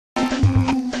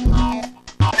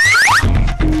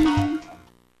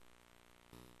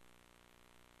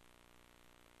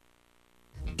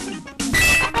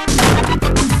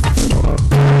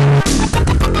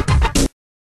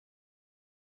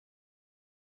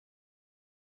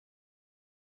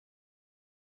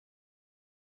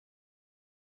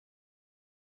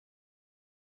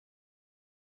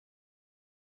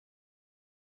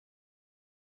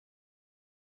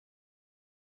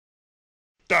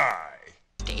Die.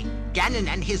 Ganon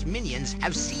and his minions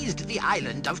have seized the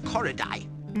island of Korodai.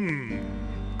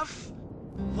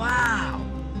 Wow!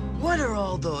 What are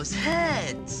all those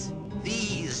heads?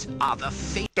 These are the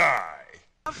fate.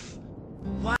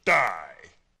 What?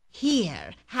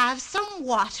 Here, have some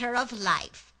water of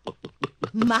life.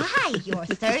 My, you're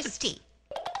thirsty.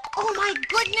 Oh my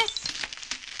goodness!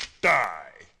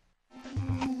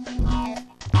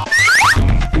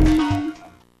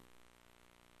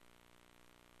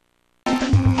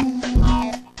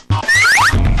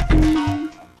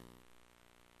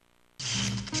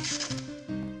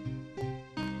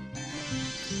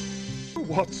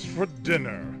 What's for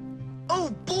dinner? Oh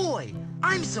boy!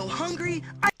 I'm so hungry,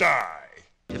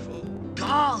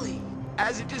 golly!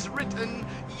 As it is written,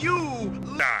 you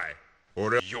Die.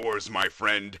 Or yours, my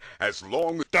friend, as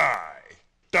long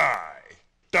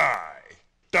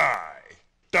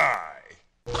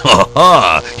Ha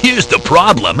ha! Here's the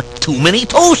problem. Too many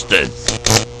toasters.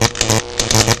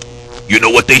 You know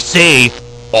what they say?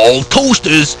 All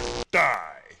toasters.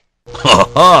 Ha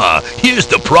ha! Here's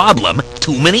the problem.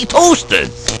 Too many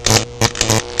toasters.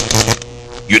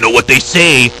 You know what they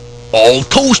say? All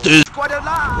toasters.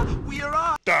 we are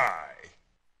on.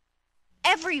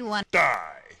 Everyone,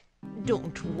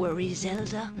 Don't worry,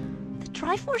 Zelda. The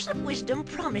Triforce of Wisdom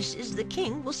promises the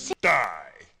king will save.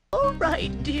 All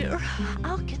right, dear.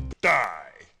 I'll get the...